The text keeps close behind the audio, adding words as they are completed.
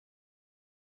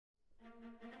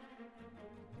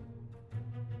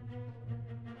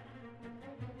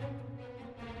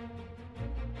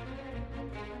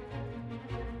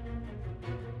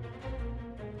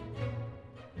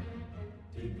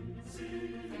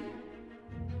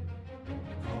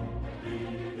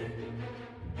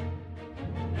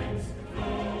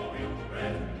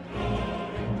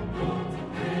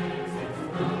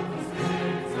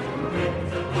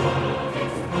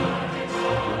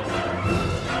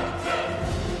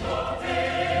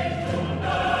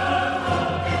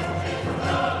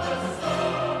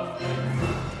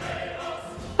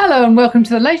Hello and welcome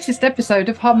to the latest episode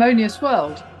of Harmonious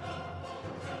World.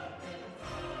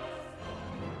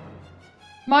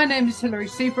 My name is Hilary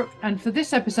Seabrook, and for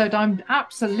this episode I'm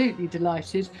absolutely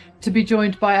delighted to be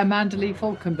joined by Amanda Lee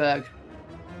Falkenberg.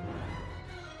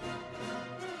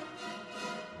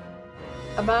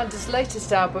 Amanda's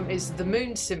latest album is The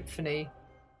Moon Symphony,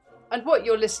 and what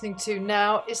you're listening to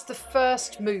now is the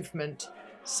first movement,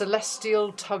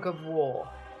 Celestial Tug of War.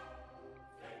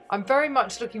 I'm very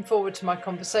much looking forward to my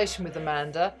conversation with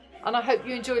Amanda, and I hope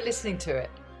you enjoy listening to it.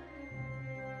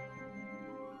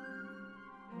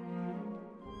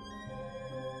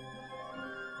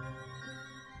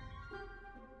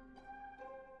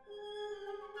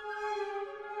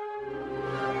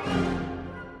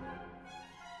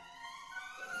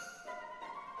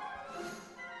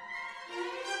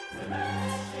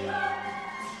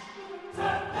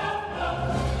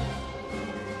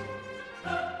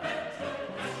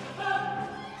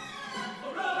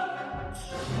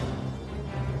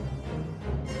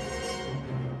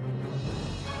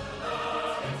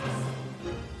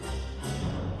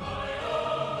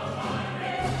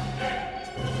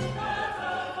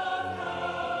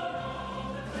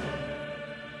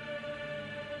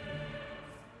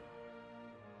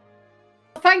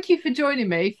 Thank you for joining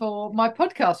me for my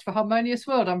podcast for Harmonious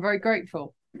World. I'm very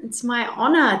grateful. It's my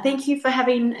honor. Thank you for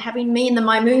having me and the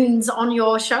My Moons on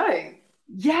your show.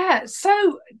 Yeah,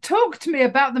 so talk to me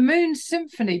about the Moon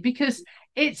Symphony, because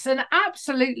it's an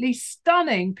absolutely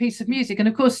stunning piece of music. And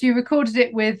of course, you recorded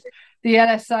it with the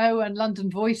LSO and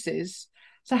London Voices.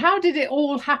 So how did it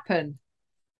all happen?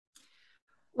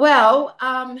 Well,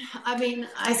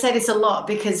 I say this a lot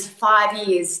because 5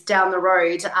 years down the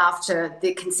road after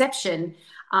the conception,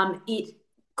 it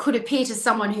could appear to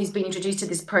someone who's been introduced to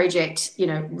this project,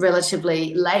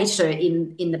 relatively later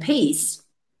in the piece.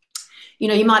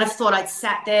 You might have thought I'd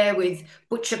sat there with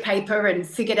butcher paper and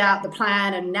figured out the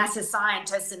plan and NASA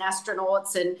scientists and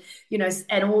astronauts and,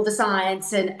 and all the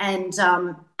science and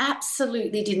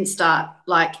absolutely didn't start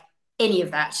like any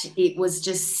of that. It was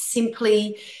just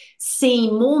simply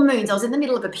seeing more moons. I was in the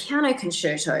middle of a piano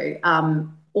concerto,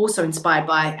 also inspired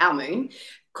by our moon,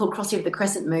 called Crossing of the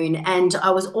Crescent Moon, and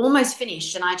I was almost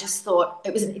finished, and I just thought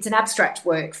it's an abstract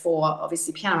work for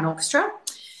obviously piano and orchestra.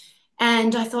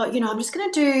 And I thought, I'm just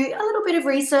going to do a little bit of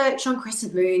research on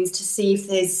crescent moons to see if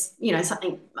there's,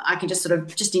 something I can just sort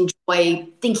of just enjoy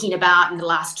thinking about in the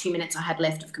last 2 minutes I had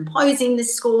left of composing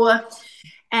this score,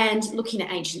 and looking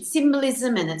at ancient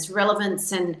symbolism and its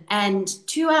relevance. And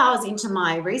 2 hours into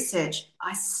my research,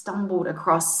 I stumbled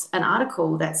across an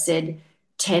article that said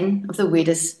 10 of the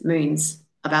weirdest moons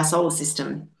of our solar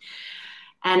system.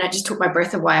 And it just took my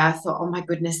breath away. I thought, oh my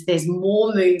goodness, there's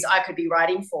more moons I could be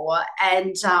writing for.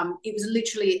 And it was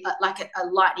literally like a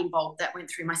lightning bolt that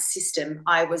went through my system.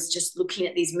 I was just looking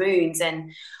at these moons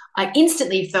and I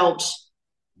instantly felt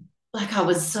like I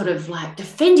was sort of like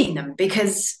defending them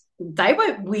because they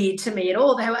weren't weird to me at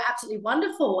all. They were absolutely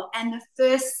wonderful. And the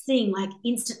first thing, like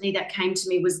instantly that came to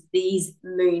me was these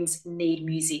moons need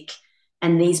music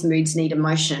and these moons need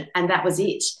emotion. And that was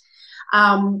it.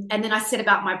 And then I set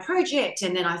about my project,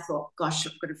 and then I thought, gosh,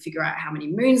 I've got to figure out how many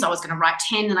moons. I was going to write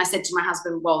 10, and I said to my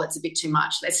husband, well, that's a bit too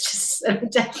much. Let's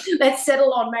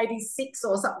settle on maybe 6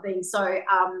 or something. So,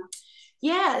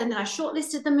 and then I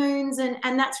shortlisted the moons, and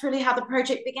that's really how the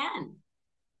project began.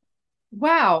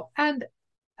 Wow. And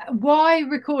why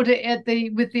record it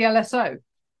with the LSO?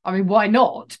 I mean, why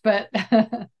not? But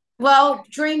well,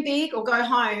 dream big or go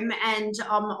home. And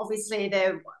obviously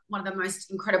they're one of the most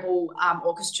incredible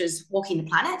orchestras walking the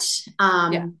planet,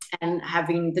 and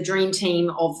having the dream team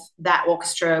of that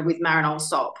orchestra with Marin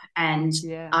Alsop. And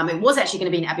it was actually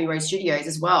going to be in Abbey Road Studios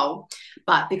as well.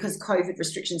 But because COVID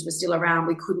restrictions were still around,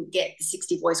 we couldn't get the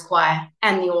 60-voice choir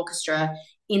and the orchestra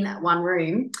in that one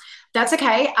room. That's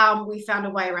okay. We found a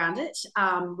way around it,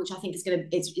 which I think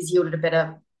is yielded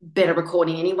a better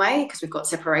recording anyway, because we've got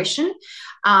separation.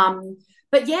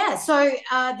 But yeah, so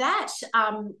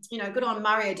good on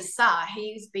Mario de Sa.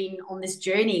 He's been on this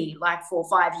journey like for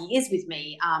 5 years with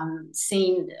me.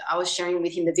 I was sharing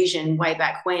with him the vision way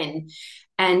back when,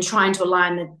 and trying to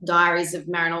align the diaries of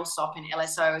Marin Alsop and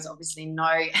LSO is obviously no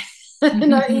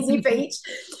easy feat.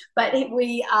 But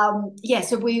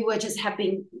so we were just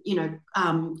having,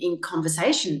 in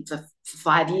conversation for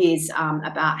 5 years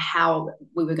about how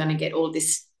we were going to get all of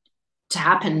this to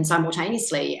happen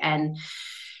simultaneously. And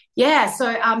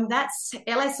so that's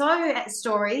LSO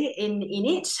story in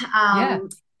it.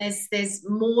 There's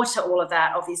more to all of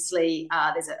that. Obviously,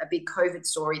 there's a big COVID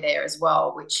story there as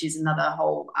well, which is another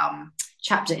whole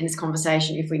chapter in this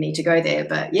conversation if we need to go there.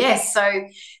 But yes, so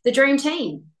the dream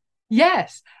team.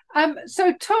 Yes.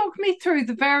 So talk me through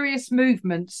the various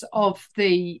movements of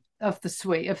the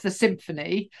suite of the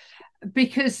symphony,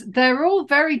 because they're all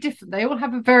very different. They all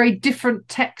have a very different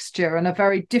texture and a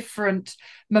very different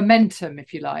momentum,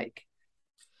 if you like.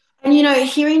 And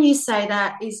hearing you say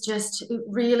that is just, it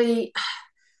really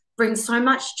brings so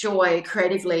much joy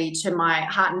creatively to my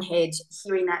heart and head,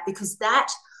 hearing that, because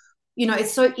that,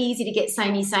 it's so easy to get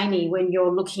samey when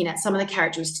you're looking at some of the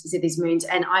characteristics of these moons.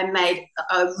 And I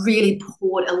really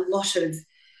poured a lot of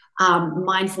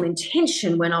mindful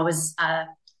intention when I was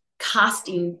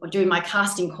casting or doing my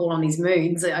casting call on these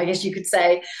moons, I guess you could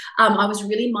say. I was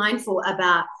really mindful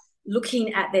about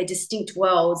looking at their distinct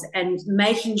worlds and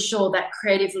making sure that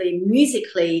creatively,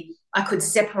 musically, I could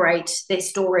separate their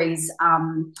stories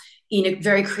in a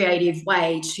very creative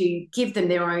way to give them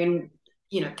their own,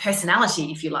 personality,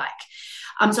 if you like.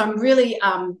 So I'm really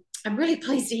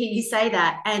pleased to hear you say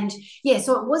that. And yeah,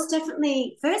 so it was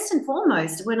definitely first and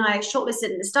foremost when I shortlisted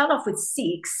and start off with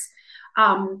six.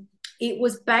 It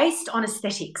was based on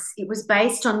aesthetics. It was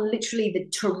based on literally the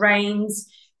terrains,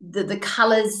 the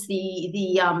colors,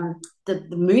 the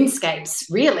moonscapes.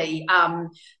 Really,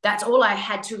 that's all I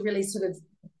had to really sort of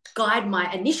guide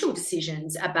my initial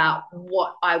decisions about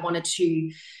what I wanted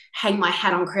to hang my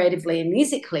hat on creatively and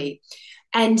musically.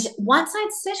 And once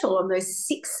I'd settled on those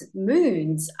six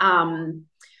moons,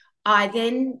 I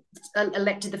then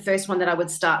elected the first one that I would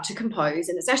start to compose,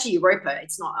 and it's actually Europa.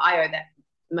 It's not Io that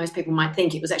most people might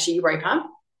think. It was actually Europa,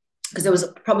 because there was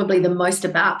probably the most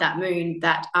about that moon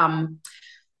that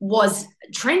was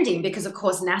trending, because of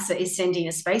course NASA is sending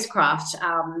a spacecraft,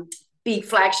 big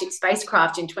flagship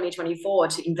spacecraft in 2024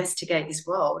 to investigate this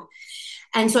world.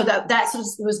 And so that sort of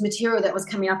was material that was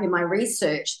coming up in my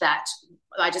research that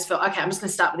I just felt, okay, I'm just going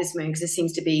to start with this moon because there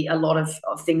seems to be a lot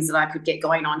of things that I could get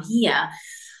going on here.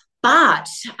 But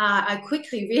I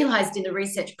quickly realized in the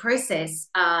research process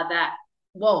that,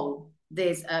 whoa,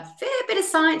 there's a fair bit of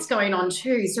science going on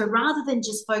too. So rather than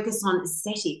just focus on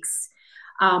aesthetics,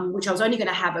 which I was only going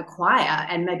to have a choir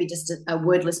and maybe just a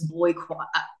wordless boy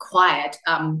choir,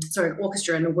 an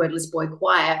orchestra and a wordless boy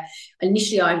choir.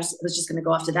 Initially, I was just going to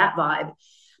go after that vibe.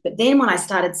 But then when I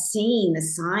started seeing the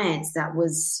science that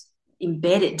was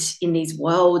embedded in these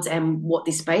worlds and what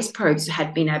these space probes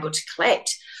had been able to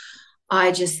collect,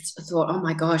 I just thought, oh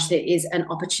my gosh, there is an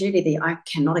opportunity that I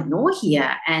cannot ignore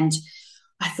here. And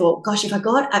I thought, gosh, if I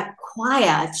got a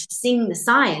choir to sing the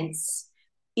science,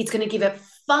 it's going to give it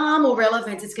far more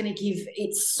relevance. It's going to give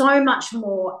it so much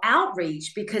more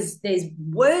outreach, because there's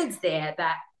words there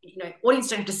that, audience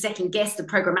don't have to second guess the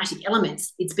programmatic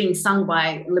elements. It's being sung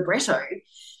by libretto.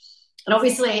 And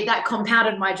obviously that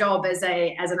compounded my job as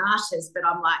an artist, but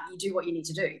I'm like, you do what you need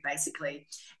to do, basically.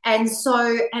 And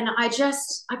I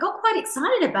got quite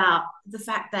excited about the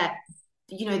fact that,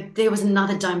 there was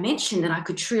another dimension that I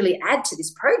could truly add to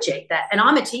this project. And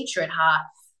I'm a teacher at heart.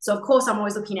 So of course I'm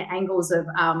always looking at angles of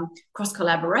cross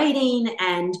collaborating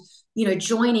and,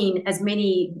 joining as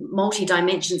many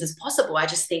multi-dimensions as possible. I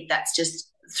just think that's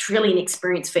just thrilling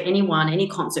experience for anyone, any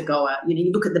concert goer.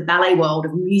 You look at the ballet world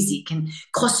of music and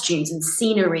costumes and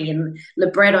scenery and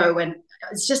libretto, and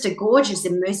it's just a gorgeous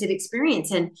immersive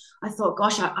experience. And I thought,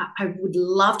 gosh, I would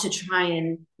love to try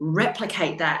and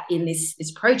replicate that in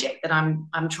this project that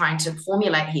I'm trying to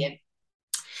formulate here.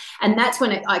 And that's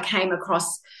when I came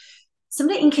across some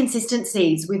of the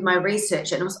inconsistencies with my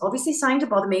research, and it was obviously starting to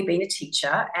bother me being a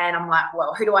teacher. And I'm like,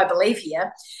 well, who do I believe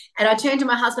here? And I turned to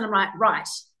my husband. I'm like, right,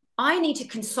 I need to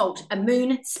consult a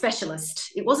moon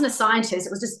specialist. It wasn't a scientist, it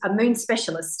was just a moon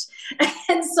specialist.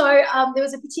 And so there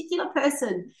was a particular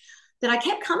person that I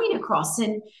kept coming across,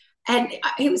 and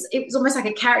it was almost like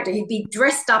a character. He'd be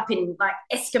dressed up in like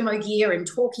Eskimo gear and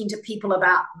talking to people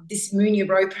about this moon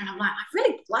Europa. And I'm like, I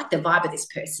really like the vibe of this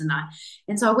person.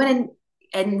 And so I went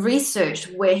and researched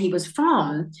where he was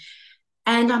from.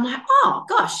 And I'm like, oh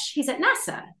gosh, he's at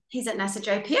NASA. He's at NASA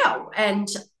JPL. And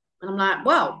I'm like,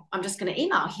 well, I'm just going to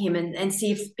email him and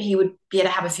see if he would be able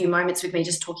to have a few moments with me,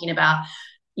 just talking about,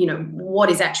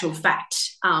 what is actual fact,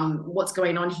 what's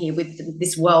going on here with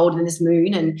this world and this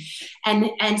moon.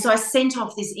 And so I sent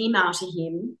off this email to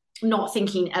him, not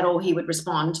thinking at all he would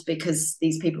respond, because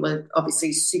these people are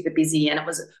obviously super busy. And it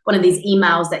was one of these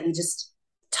emails that you just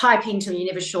type into and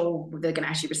you're never sure they're going to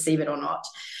actually receive it or not.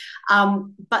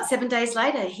 But 7 days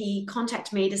later, he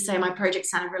contacted me to say my project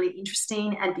sounded really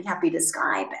interesting and be happy to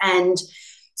Skype. And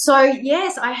So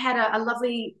yes, I had a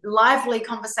lovely, lively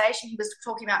conversation. He was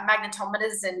talking about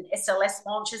magnetometers and SLS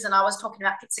launches, and I was talking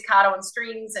about pizzicato and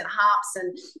strings and harps,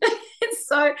 and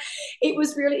so it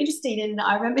was really interesting. And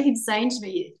I remember him saying to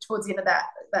me towards the end of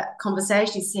that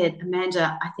conversation, he said,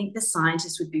 "Amanda, I think the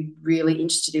scientists would be really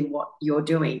interested in what you're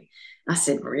doing." And I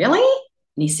said, "Really?"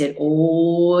 And he said,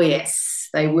 "Oh, yes,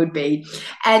 they would be."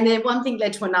 And then one thing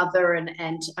led to another,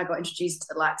 and I got introduced to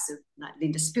the likes of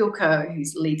Linda Spilker,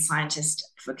 who's lead scientist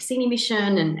for Cassini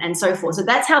mission, and so forth. So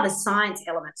that's how the science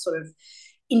element sort of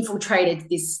infiltrated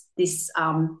this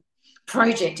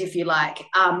project, if you like,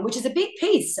 which is a big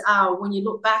piece when you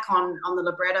look back on the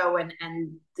libretto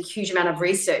and the huge amount of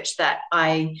research that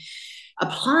I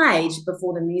applied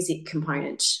before the music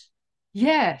component.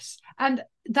 Yes, and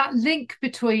that link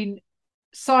between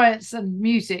science and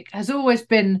music has always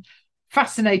been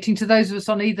fascinating to those of us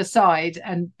on either side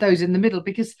and those in the middle,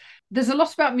 because there's a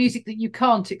lot about music that you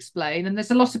can't explain, and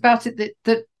there's a lot about it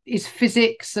that is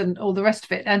physics and all the rest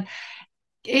of it. And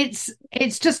it's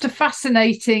just a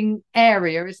fascinating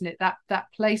area, isn't it? That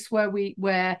place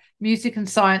where music and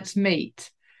science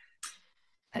meet.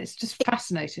 It's just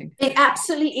fascinating. It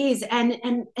absolutely is.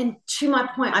 And to my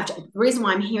point, the reason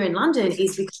why I'm here in London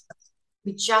is because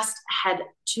we just had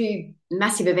two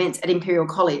massive events at Imperial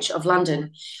College of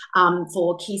London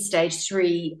for Key Stage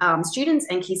 3 students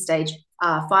and Key Stage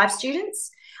 5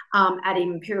 students at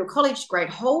Imperial College,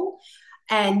 Great Hall.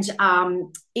 And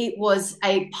it was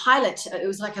a pilot. It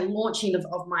was like a launching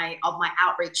of my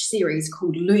outreach series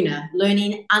called Luna,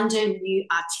 Learning Under New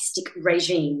Artistic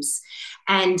Regimes.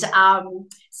 And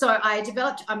so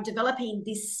I'm developing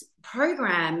this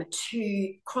program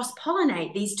to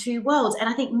cross-pollinate these two worlds. And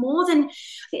I think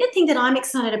the thing that I'm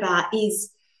excited about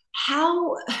is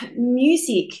how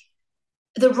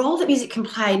the role that music can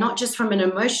play, not just from an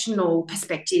emotional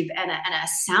perspective and a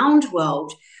sound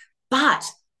world, but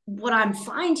what I'm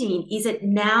finding is that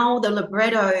now the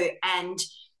libretto, and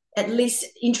at least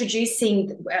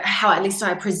introducing how at least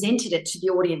I presented it to the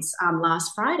audience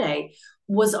last Friday,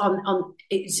 was on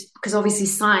because obviously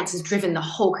science has driven the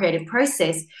whole creative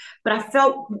process. But I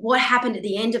felt what happened at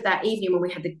the end of that evening when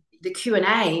we had the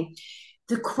Q&A,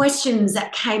 the questions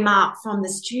that came up from the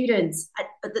students,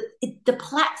 the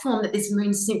platform that this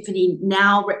Moon Symphony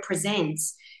now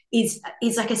represents is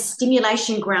like a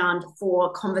stimulation ground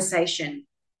for conversation.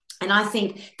 And I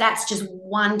think that's just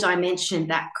one dimension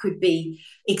that could be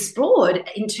explored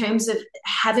in terms of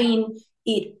having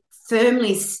it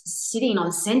firmly sitting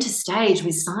on center stage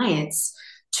with science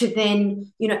to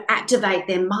then, activate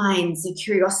their minds, their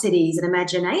curiosities and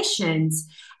imaginations.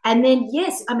 And then,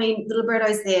 yes, I mean, the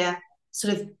libretto's there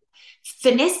sort of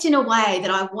finessed in a way that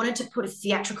I wanted to put a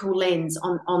theatrical lens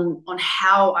on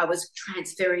how I was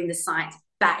transferring the science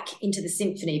back into the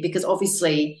symphony, because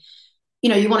obviously,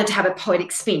 you want it to have a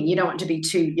poetic spin. You don't want it to be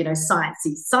too,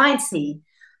 sciencey.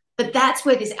 But that's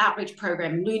where this outreach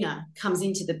program, Luna, comes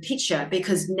into the picture,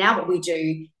 because now what we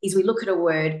do is we look at a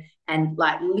word and,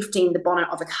 like lifting the bonnet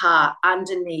of a car,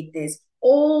 underneath there's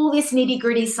all this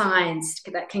nitty-gritty science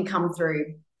that can come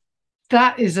through.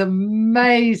 That is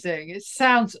amazing. It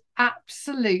sounds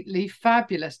absolutely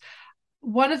fabulous.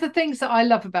 One of the things that I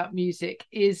love about music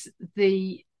is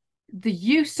the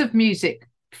use of music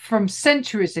from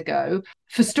centuries ago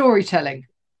for storytelling,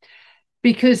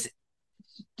 because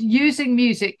using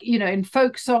music, in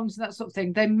folk songs and that sort of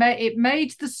thing, it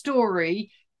made the story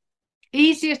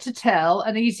easier to tell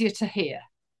and easier to hear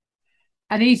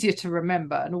and easier to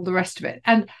remember and all the rest of it.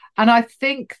 And I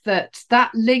think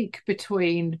that link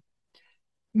between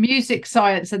music,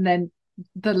 science, and then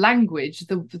the language,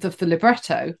 the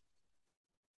libretto,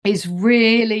 is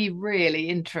really, really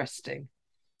interesting.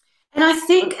 And I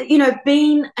think,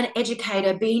 being an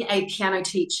educator, being a piano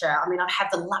teacher, I mean, I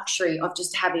have the luxury of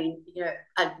just having,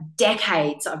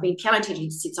 decades. I've been piano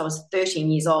teaching since I was 13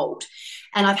 years old.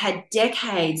 And I've had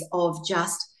decades of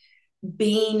just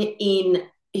being in,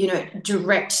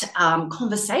 direct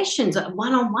conversations,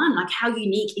 one-on-one. Like, how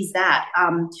unique is that?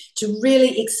 To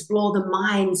really explore the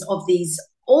minds of these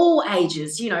all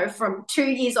ages, from 2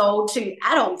 years old to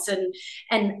adults and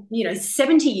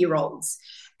 70-year-olds.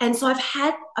 And so I've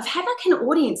had like an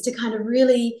audience to kind of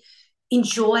really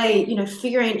enjoy,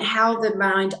 figuring how the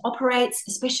mind operates,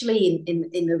 especially in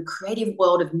the creative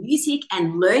world of music,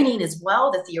 and learning as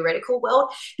well, the theoretical world,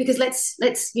 because let's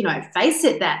face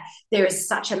it, that there is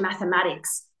such a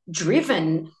mathematics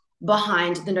driven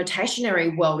behind the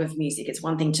notationary world of music. It's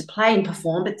one thing to play and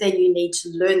perform, but then you need to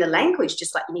learn the language,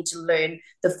 just like you need to learn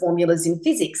the formulas in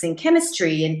physics and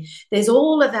chemistry. And there's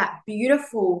all of that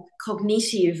beautiful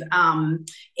cognitive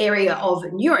area of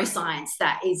neuroscience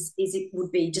that it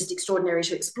would be just extraordinary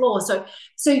to explore. So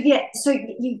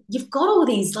you've got all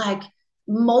these like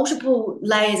multiple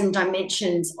layers and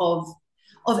dimensions of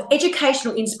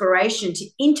educational inspiration to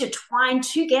intertwine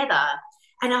together.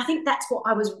 And I think that's what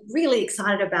I was really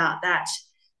excited about, that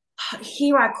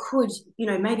here I could,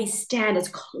 maybe stand as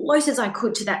close as I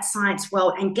could to that science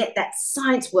world and get that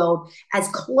science world as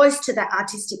close to that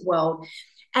artistic world.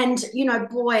 And,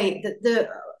 boy,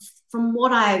 from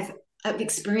what I've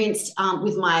experienced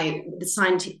with the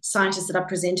scientists that I've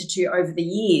presented to over the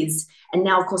years, and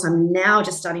now, of course, I'm now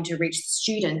just starting to reach the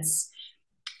students,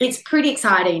 it's pretty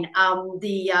exciting.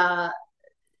 The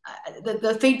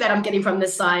feedback I'm getting from the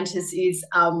scientists is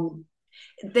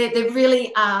they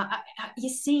really are,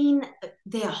 you're seeing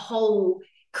their whole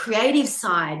creative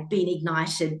side being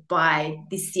ignited by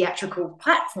this theatrical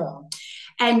platform.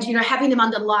 And, having them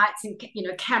under lights and,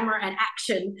 camera and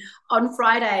action on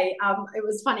Friday, it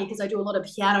was funny because I do a lot of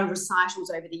piano recitals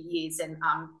over the years, and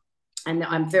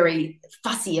I'm very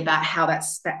fussy about how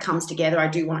that comes together. I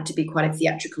do want it to be quite a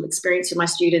theatrical experience for my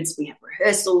students. We have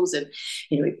rehearsals and,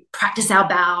 we practice our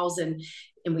bows and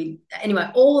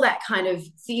all that kind of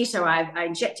theatre I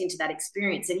inject into that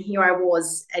experience. And here I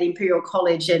was at Imperial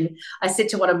College, and I said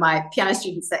to one of my piano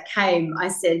students that came, I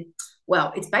said,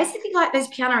 well, it's basically like those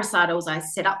piano recitals I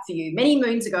set up for you many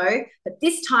moons ago, but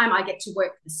this time I get to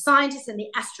work with the scientists and the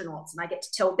astronauts, and I get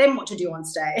to tell them what to do on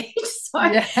stage.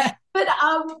 Yeah. But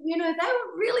they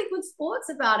were really good sports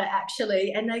about it,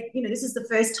 actually. And they, this is the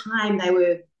first time they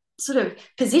were sort of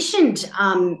positioned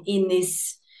in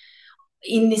this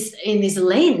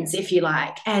lens, if you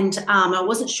like. And I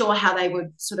wasn't sure how they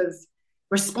would sort of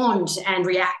respond and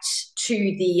react to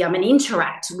the and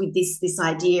interact with this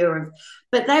idea of,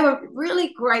 but they were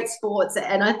really great sports,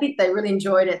 and I think they really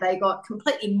enjoyed it. They got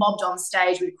completely mobbed on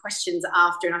stage with questions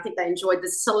after, and I think they enjoyed the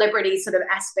celebrity sort of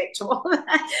aspect to all of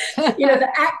that. The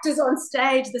actors on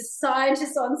stage, the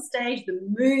scientists on stage, the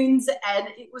moons, and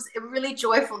it was a really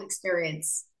joyful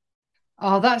experience.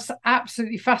 Oh, that's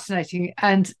absolutely fascinating.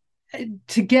 And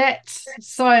to get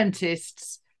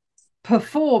scientists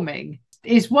performing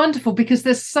is wonderful, because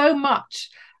there's so much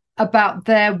about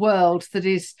their world that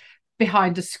is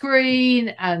behind a screen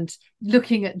and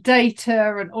looking at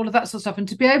data and all of that sort of stuff. And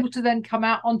to be able to then come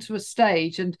out onto a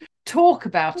stage and talk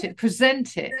about it,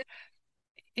 present it,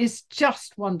 is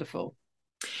just wonderful.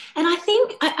 And I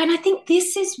think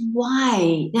this is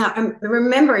why, now I'm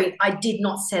remembering, I did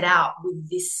not set out with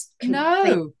this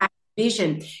complete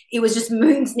vision. It was just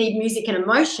moons need music and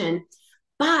emotion.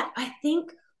 But I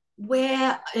think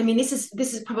this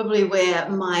is probably where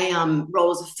my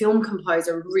role as a film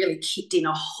composer really kicked in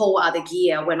a whole other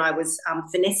gear, when I was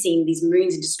finessing these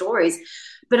moons into stories.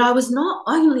 But I was not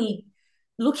only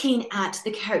looking at the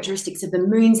characteristics of the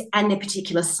moons and their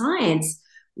particular science,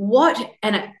 what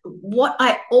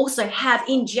I also have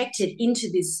injected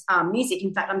into this music.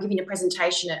 In fact, I'm giving a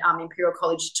presentation at Imperial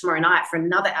College tomorrow night for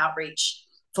another outreach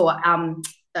for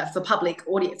public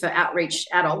audience, for outreach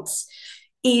adults,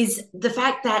 is the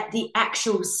fact that the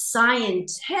actual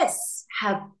scientists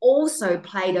have also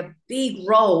played a big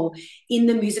role in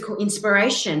the musical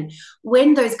inspiration.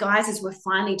 When those geysers were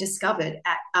finally discovered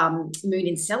at Moon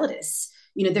Enceladus,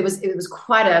 it was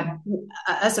quite a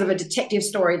sort of a detective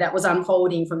story that was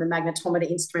unfolding from the magnetometer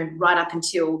instrument right up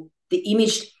until the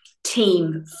image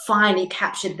team finally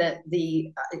captured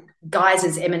the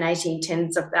geysers emanating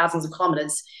tens of thousands of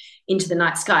kilometers into the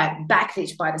night sky,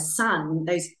 backlit by the sun.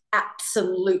 Those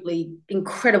absolutely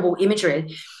incredible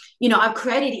imagery. I've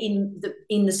created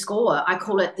in the score, I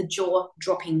call it the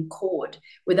jaw-dropping chord,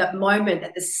 with that moment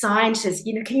that the scientists,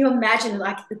 can you imagine,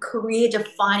 like, the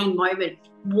career-defining moment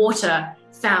water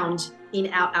found in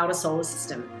our outer solar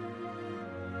system?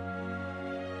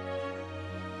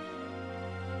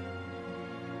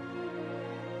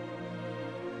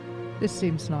 This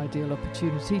seems an ideal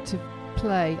opportunity to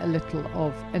play a little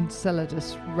of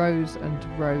Enceladus, rows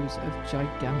and rows of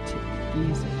gigantic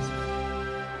geysers,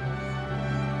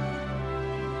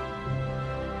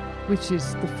 which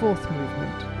is the fourth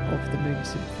movement of the Moon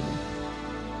Symphony.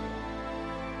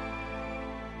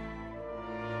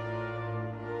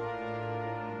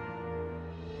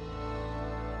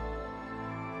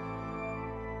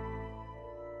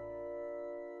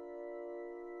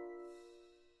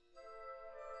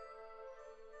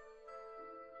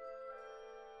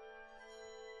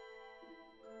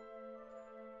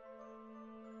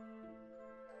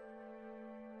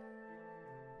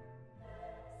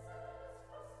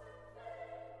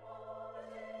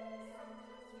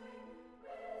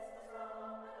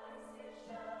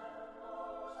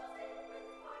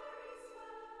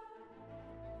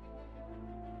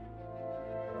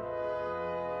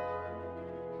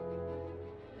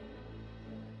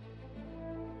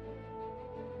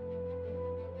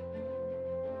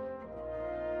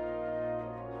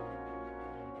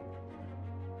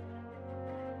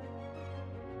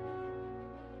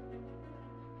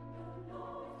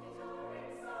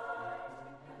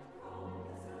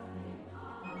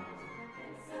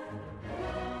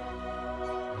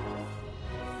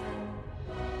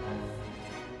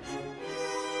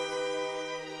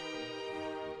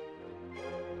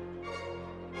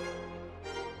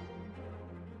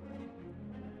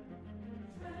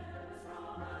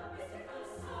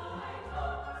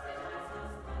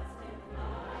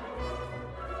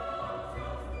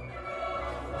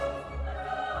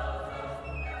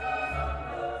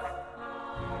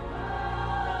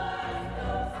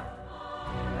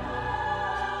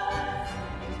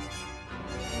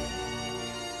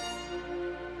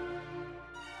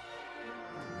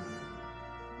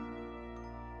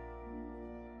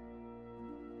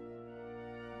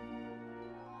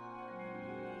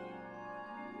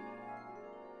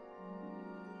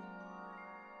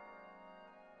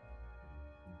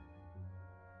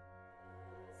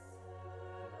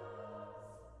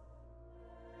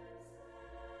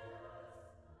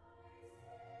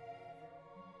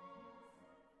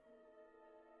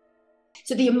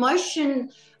 So the emotion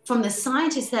from the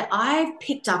scientists that I've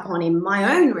picked up on in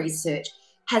my own research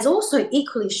has also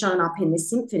equally shown up in this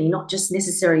symphony, not just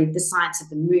necessarily the science of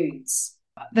the moods.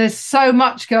 There's so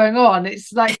much going on.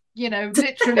 It's like,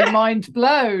 literally mind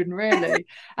blown, really.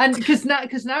 And because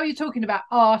now you're talking about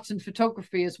art and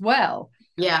photography as well.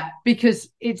 Yeah. Because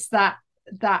it's that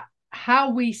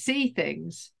how we see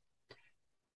things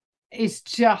is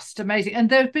just amazing. And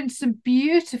there have been some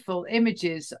beautiful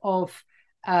images of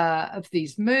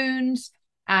these moons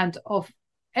and of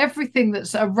everything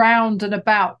that's around and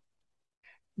about,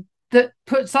 that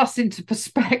puts us into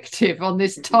perspective on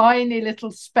this tiny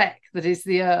little speck that is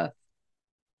the Earth.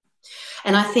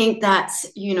 And I think that's,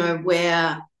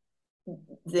 where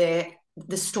the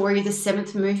story of the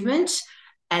seventh movement,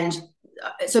 and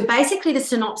so basically the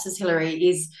synopsis, Hilary,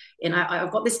 is, and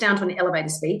I've got this down to an elevator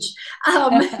speech.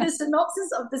 The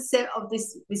synopsis of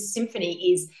this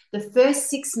symphony is the first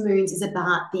 6 moons is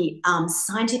about the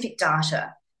scientific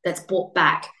data that's brought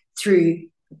back through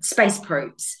space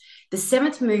probes. The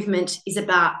 7th movement is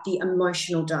about the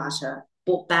emotional data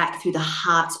brought back through the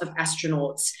hearts of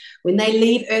astronauts when they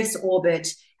leave Earth's orbit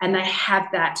and they have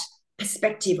that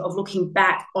perspective of looking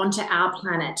back onto our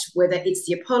planet, whether it's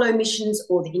the Apollo missions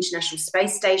or the International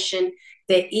Space Station.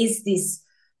 There is this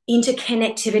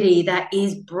interconnectivity that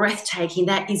is breathtaking,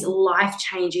 that is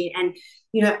life-changing. And,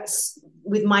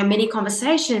 with my many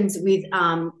conversations with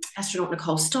astronaut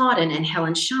Nicole Stott and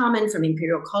Helen Sharman from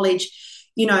Imperial College,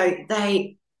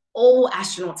 all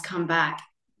astronauts come back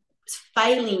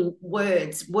failing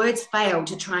words fail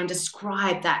to try and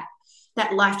describe that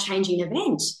life-changing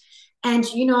event. And,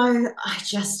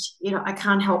 I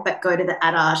can't help but go to the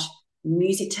adage,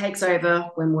 music takes over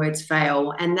when words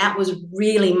fail. And that was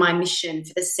really my mission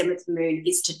for the 7th moon,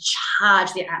 is to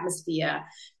charge the atmosphere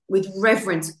with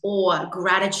reverence, awe,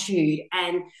 gratitude,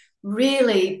 and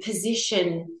really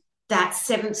position that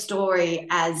 7th story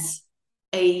as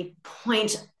a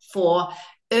point for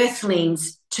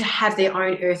Earthlings to have their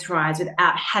own Earthrise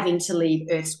without having to leave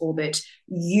Earth's orbit,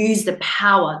 use the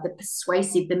power, the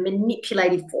persuasive, the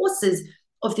manipulative forces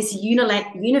of this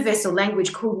universal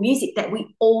language called music that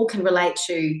we all can relate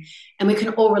to, and we can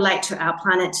all relate to our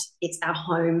planet. It's our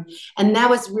home. And that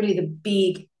was really the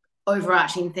big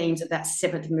overarching themes of that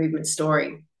 7th movement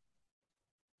story.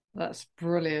 That's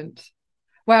brilliant.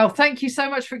 Well, thank you so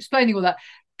much for explaining all that.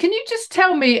 Can you just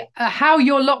tell me how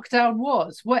your lockdown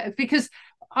was? Because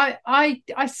I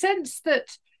sense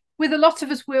that with a lot of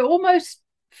us, we're almost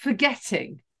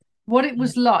forgetting what it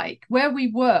was like, where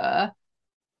we were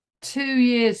 2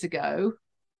 years ago,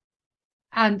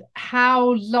 and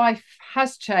how life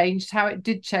has changed, how it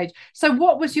did change. So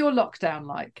what was your lockdown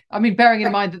like? I mean, bearing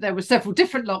in mind that there were several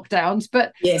different lockdowns,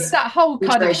 but yes, that whole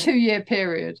kind of 2-year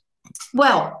period.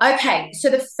 Well, okay. So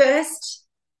the first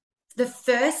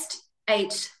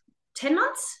 10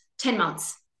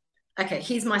 months. Okay,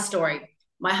 here's my story.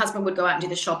 My husband would go out and do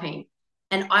the shopping,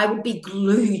 and I would be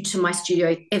glued to my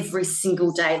studio every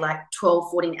single day, like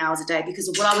 12, 14 hours a day, because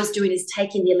what I was doing is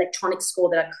taking the electronic score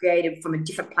that I created from a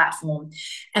different platform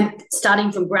and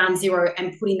starting from ground zero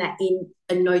and putting that in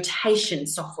a notation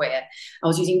software. I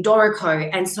was using Dorico.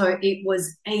 And so it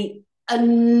was an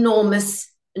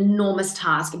enormous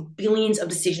task, billions of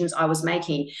decisions I was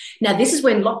making. Now, this is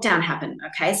when lockdown happened,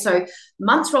 okay? So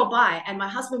months rolled by, and my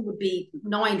husband would be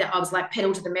knowing that I was like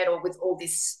pedal to the metal with all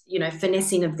this,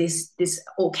 finessing of this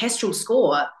orchestral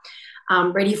score,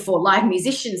 ready for live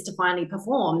musicians to finally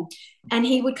perform. And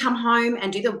he would come home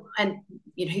and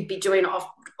he'd be doing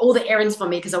all the errands for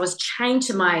me, because I was chained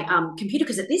to my computer.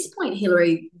 Because at this point,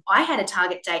 Hilary, I had a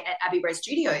target date at Abbey Road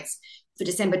Studios for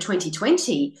December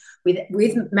 2020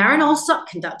 with Marin Alsop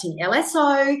conducting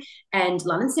LSO and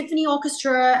London Symphony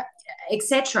Orchestra,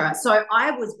 etc. So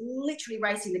I was literally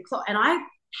racing the clock, and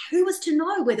who was to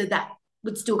know whether that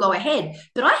would still go ahead?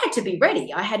 But I had to be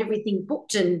ready. I had everything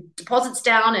booked and deposits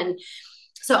down, and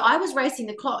so I was racing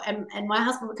the clock. And my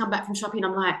husband would come back from shopping.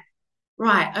 I'm like,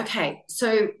 right, okay,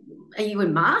 so are you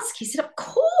in mask? He said, of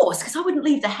course, because I wouldn't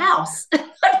leave the house.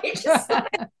 I'd be just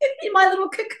in my little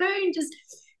cocoon, just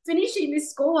finishing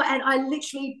this score. And I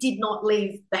literally did not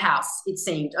leave the house, it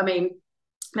seemed. I mean,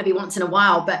 maybe once in a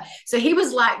while. But so he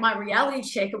was like my reality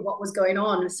check of what was going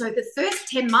on. So the first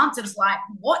 10 months, it was like,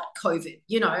 what COVID?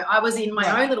 I was in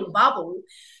my own little bubble.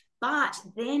 But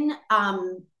then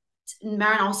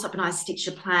Marin Alsop and I stitched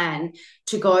a plan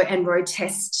to go and road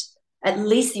test at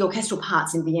least the orchestral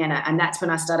parts in Vienna. And that's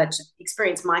when I started to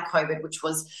experience my COVID, which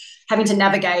was having to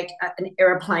navigate an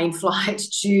aeroplane flight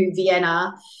to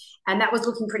Vienna. And that was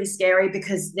looking pretty scary,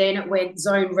 because then it went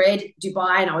zone red,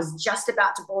 Dubai, and I was just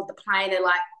about to board the plane. They're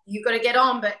like, you got to get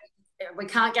on, but we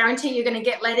can't guarantee you're going to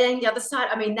get let in the other side.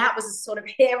 I mean, that was a sort of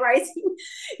hair raising.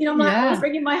 I'm like, I was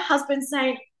ringing my husband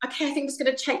saying, okay, I think I'm just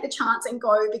going to take the chance and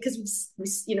go, because we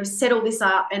set all this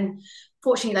up, and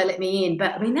fortunately they let me in.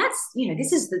 But I mean, that's,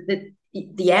 this is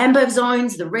the amber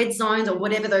zones, the red zones, or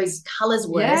whatever those colors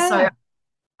were. Yeah. So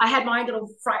I had my little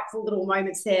frightful little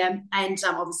moments there, and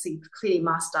obviously clearly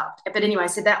masked up. But anyway,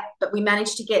 but we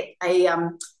managed to get a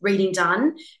reading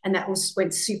done, and that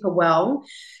went super well.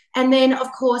 And then,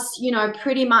 of course,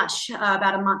 pretty much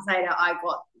about a month later, I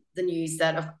got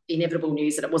the inevitable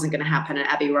news that it wasn't going to happen at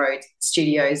Abbey Road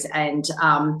Studios. And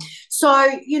so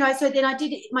then I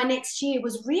did, my next year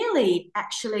was really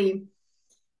actually,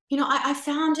 I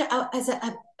found it as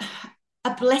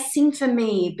a blessing for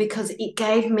me, because it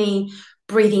gave me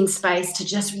breathing space to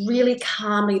just really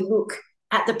calmly look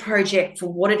at the project for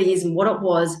what it is and what it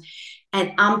was,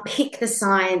 and unpick the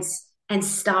science and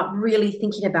start really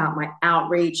thinking about my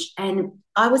outreach. And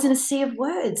I was in a sea of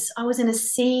words. I was in a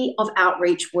sea of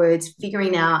outreach words,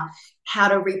 figuring out how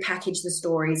to repackage the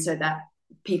story so that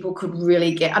people could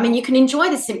really get, I mean, you can enjoy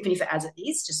the symphony for as it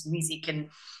is, just music and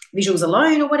visuals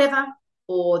alone or whatever,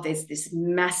 or there's this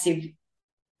massive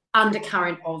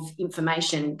undercurrent of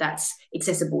information that's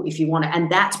accessible if you want it. And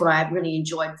that's what I really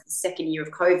enjoyed for the second year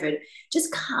of COVID,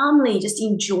 just calmly just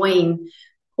enjoying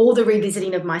all the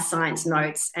revisiting of my science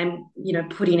notes, and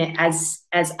putting it as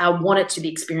I want it to be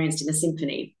experienced in a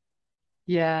symphony.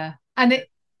 Yeah. And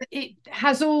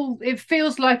it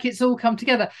feels like it's all come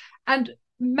together. And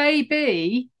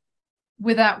maybe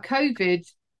without COVID,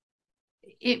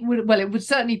 it would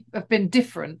certainly have been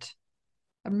different.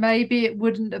 And maybe it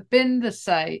wouldn't have been the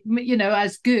same,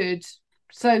 as good.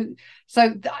 So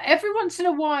every once in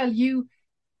a while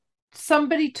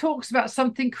somebody talks about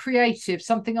something creative,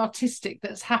 something artistic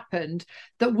that's happened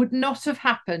that would not have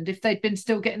happened if they'd been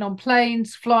still getting on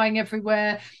planes, flying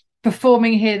everywhere,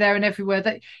 performing here, there, and everywhere.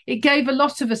 That it gave a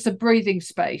lot of us a breathing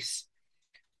space.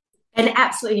 And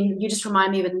absolutely, you just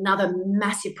remind me of another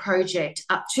massive project.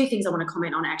 Two things I want to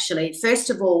comment on, actually. First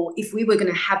of all, if we were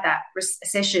going to have that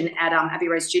session at Abbey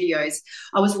Road Studios,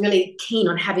 I was really keen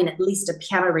on having at least a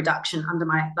piano reduction under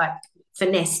my,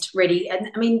 finessed ready.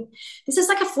 And I mean, this is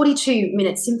like a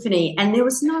 42-minute symphony, and there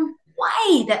was no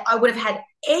way that I would have had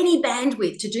any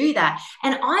bandwidth to do that.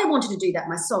 And I wanted to do that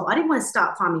myself. I didn't want to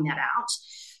start farming that out.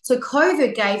 So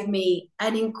COVID gave me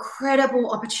an incredible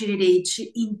opportunity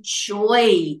to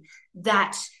enjoy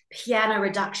that piano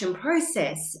reduction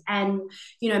process, and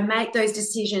make those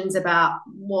decisions about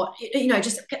what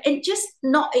just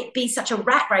not it be such a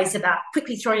rat race about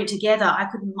quickly throwing it together. I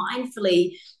could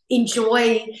mindfully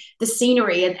enjoy the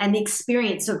scenery and the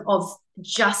experience of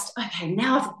just, okay,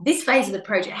 now this phase of the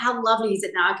project, how lovely is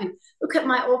it now? I can look at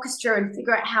my orchestra and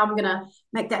figure out how I'm going to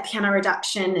make that piano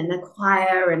reduction and the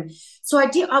choir. And so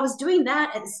I was doing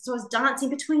that, and so I was dancing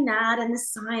between that and the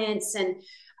science, and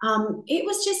it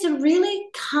was just a really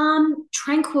calm,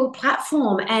 tranquil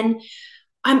platform. And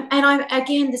I'm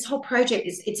again, this whole project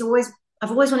I've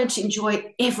always wanted to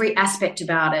enjoy every aspect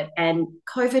about it, and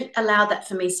COVID allowed that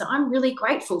for me. So I'm really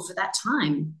grateful for that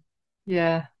time.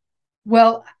 Yeah.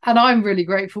 Well, and I'm really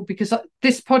grateful, because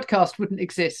this podcast wouldn't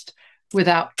exist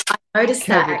without I noticed COVID.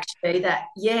 that, actually, that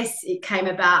yes, it came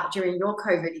about during your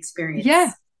COVID experience.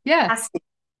 Yeah. Fantastic.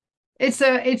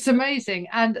 It's amazing,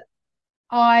 and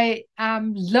I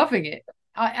am loving it.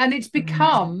 And it's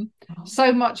become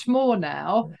so much more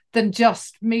now than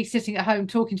just me sitting at home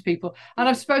talking to people. And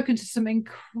I've spoken to some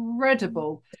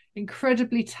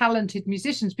incredibly talented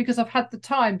musicians, because I've had the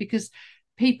time, because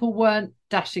people weren't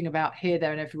dashing about here,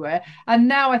 there, and everywhere. And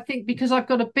now I think, because I've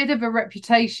got a bit of a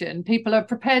reputation, people are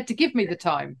prepared to give me the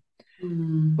time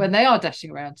when they are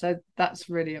dashing around. So that's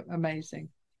really amazing.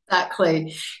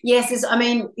 Exactly. Yes, I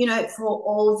mean, for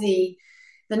all the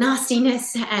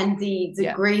nastiness and the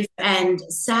grief and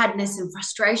sadness and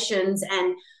frustrations,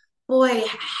 and boy,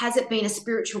 has it been a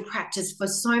spiritual practice for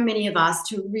so many of us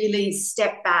to really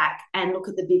step back and look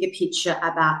at the bigger picture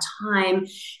about time,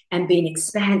 and being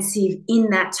expansive in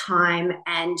that time,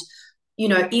 and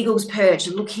eagle's perch,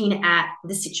 looking at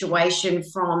the situation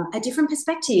from a different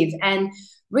perspective. And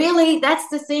really, that's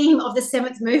the theme of the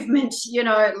seventh movement,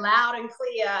 loud and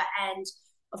clear. And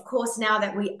of course, now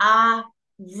that we are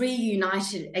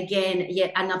reunited again,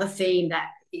 yet another theme that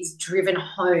is driven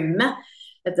home,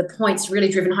 that the point's really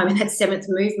driven home in that seventh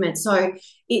movement. So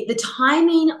the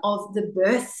timing of the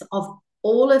birth of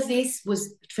all of this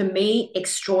was, for me,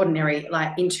 extraordinary,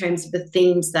 like in terms of the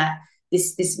themes that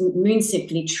this Moon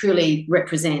Symphony truly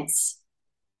represents.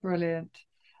 Brilliant.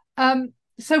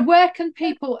 So where can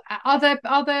people, are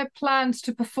there plans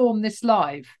to perform this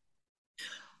live?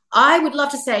 I would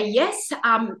love to say yes.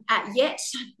 Yet,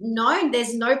 no,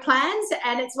 there's no plans.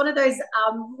 And it's one of those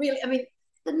really, I mean,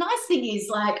 the nice thing is,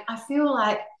 like, I feel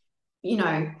like, you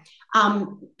know,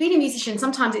 being a musician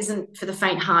sometimes isn't for the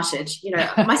faint-hearted. You know,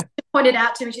 my sister pointed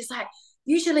out to me, she's like,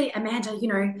 usually, Amanda, you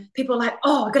know, people are like,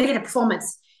 oh, I've got to get a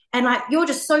performance. And like, you're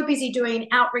just so busy doing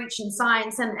outreach and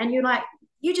science, and you're like,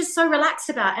 you're just so relaxed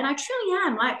about it. And I truly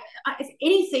am. Like, if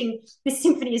anything, this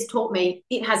symphony has taught me,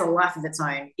 it has a life of its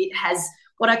own. It has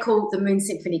what I call the Moon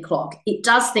Symphony clock. It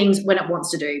does things when it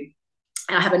wants to do.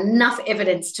 And I have enough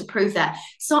evidence to prove that.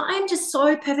 So I'm just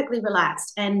so perfectly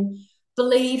relaxed and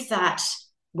believe that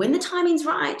when the timing's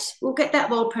right, we'll get that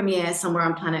world premiere somewhere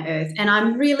on planet Earth. And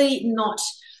I'm really not,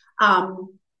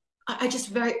 I just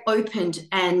very open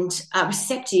and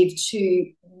receptive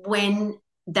to when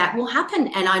that will happen.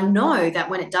 And I know that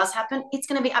when it does happen, it's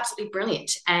going to be absolutely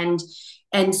brilliant.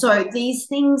 And so these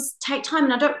things take time,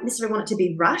 and I don't necessarily want it to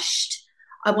be rushed.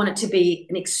 I want it to be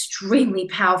an extremely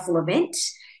powerful event.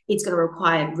 It's going to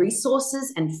require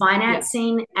resources and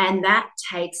financing, and that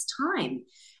takes time.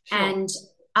 Sure. And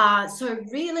so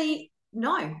really,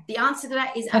 no, the answer to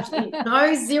that is absolutely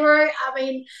no, zero. I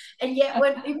mean, and yet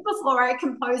even before I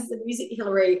composed the music,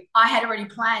 Hilary, I had already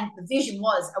planned, the vision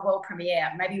was a world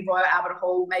premiere, maybe Royal Albert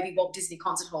Hall, maybe Walt Disney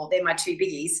Concert Hall. They're my two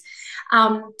biggies.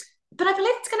 But I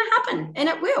believe it's going to happen, and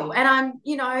it will. And I'm,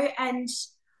 you know, and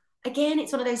again,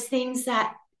 it's one of those things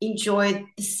that enjoy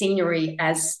the scenery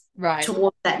as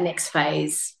towards that next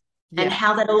phase and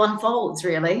how that all unfolds,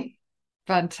 really.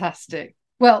 Fantastic.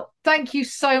 Well, thank you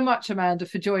so much, Amanda,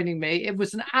 for joining me. It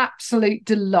was an absolute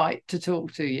delight to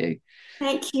talk to you.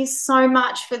 Thank you so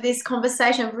much for this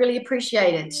conversation. I really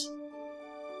appreciate it.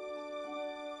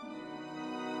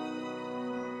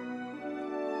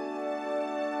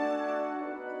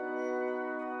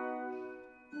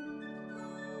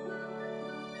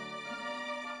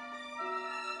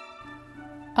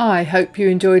 I hope you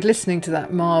enjoyed listening to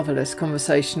that marvellous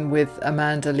conversation with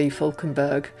Amanda Lee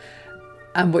Falkenberg.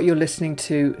 And what you're listening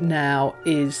to now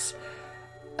is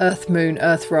Earth, Moon,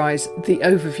 Earthrise, the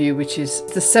overview, which is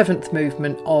the 7th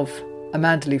movement of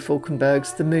Amanda Lee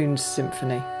Falkenberg's The Moon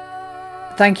Symphony.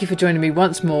 Thank you for joining me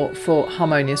once more for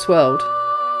Harmonious World.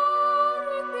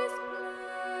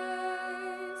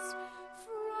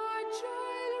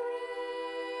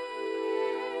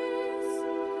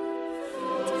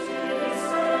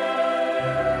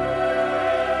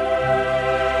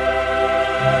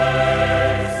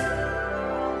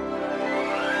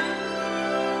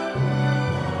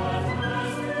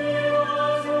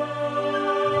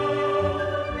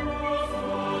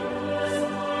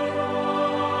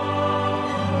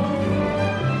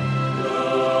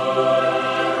 Lord.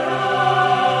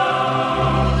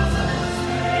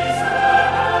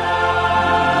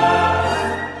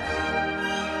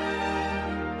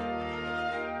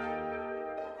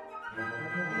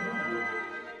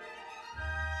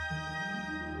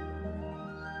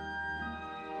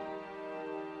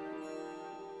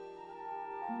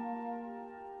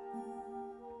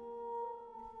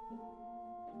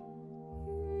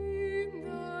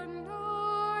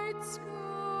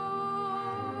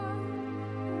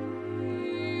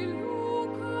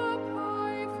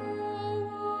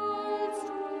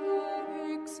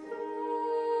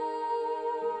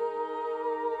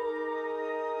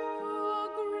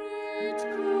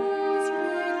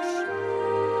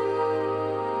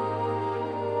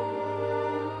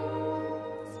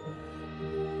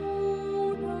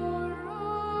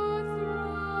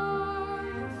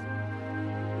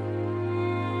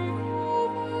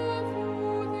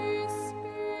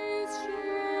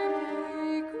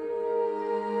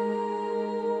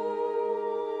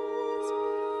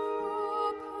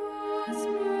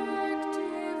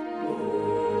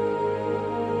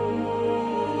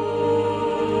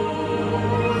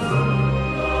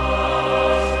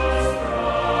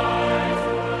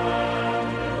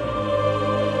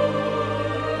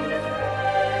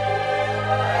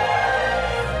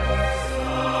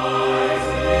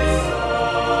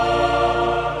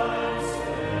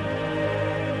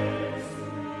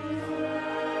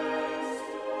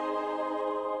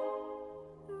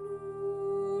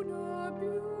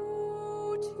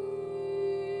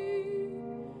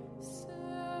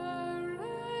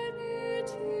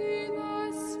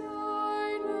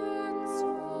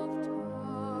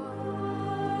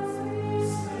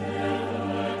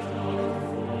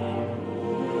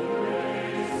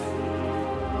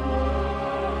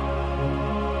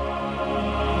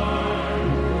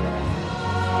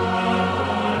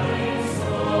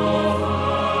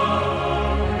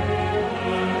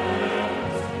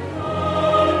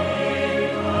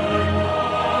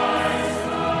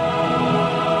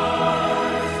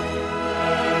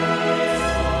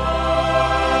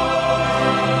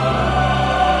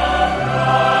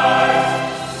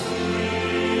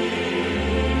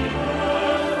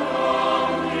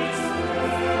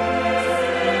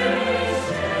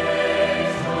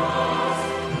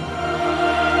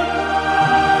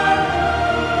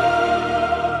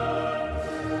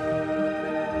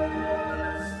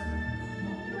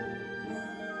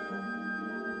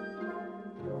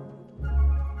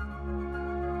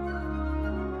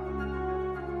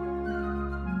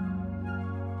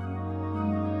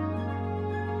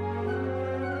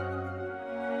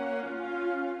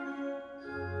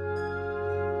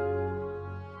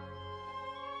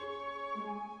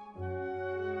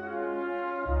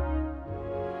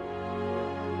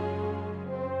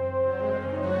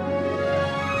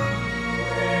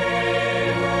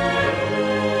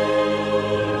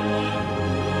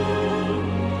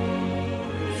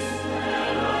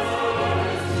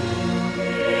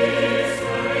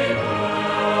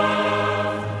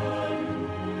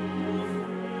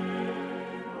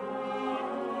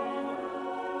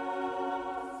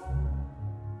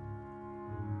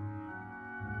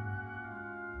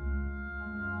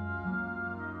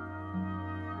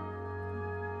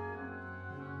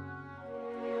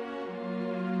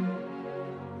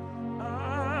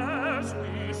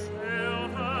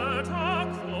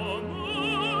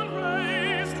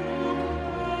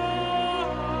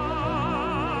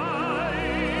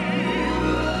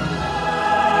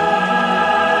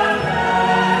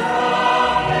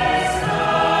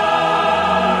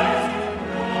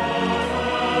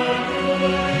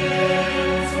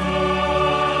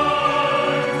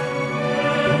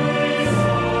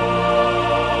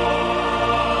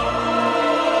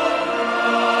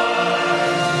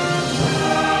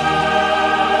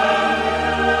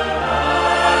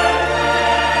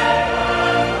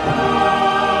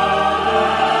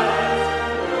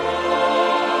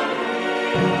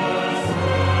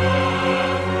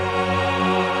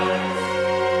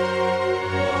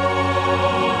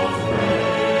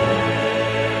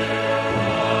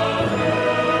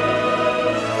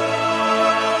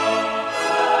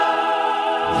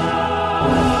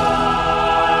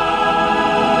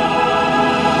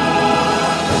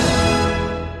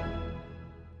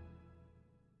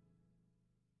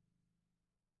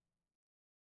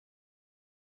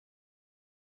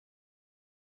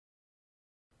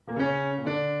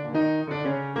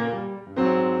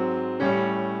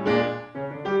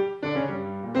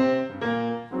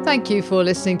 Thank you for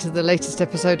listening to the latest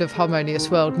episode of Harmonious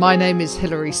World. My name is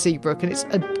Hilary Seabrook, and it's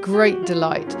a great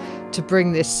delight to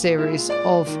bring this series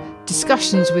of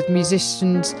discussions with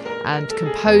musicians and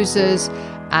composers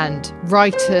and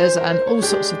writers and all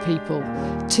sorts of people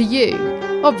to you.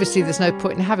 Obviously, there's no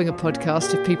point in having a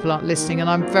podcast if people aren't listening, and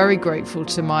I'm very grateful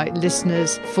to my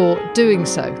listeners for doing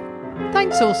so.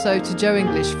 Thanks also to Joe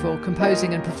English for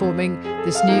composing and performing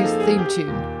this new theme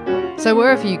tune. So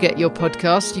wherever you get your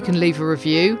podcast, you can leave a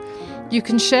review. You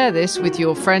can share this with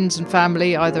your friends and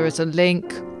family, either as a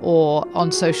link or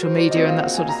on social media and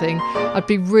that sort of thing. I'd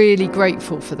be really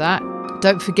grateful for that.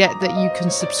 Don't forget that you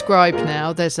can subscribe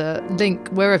now. There's a link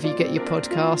wherever you get your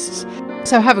podcasts.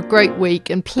 So have a great week,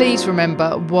 and please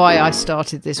remember why I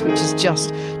started this, which is just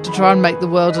to try and make the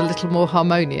world a little more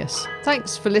harmonious.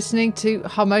 Thanks for listening to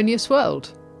Harmonious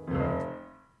World.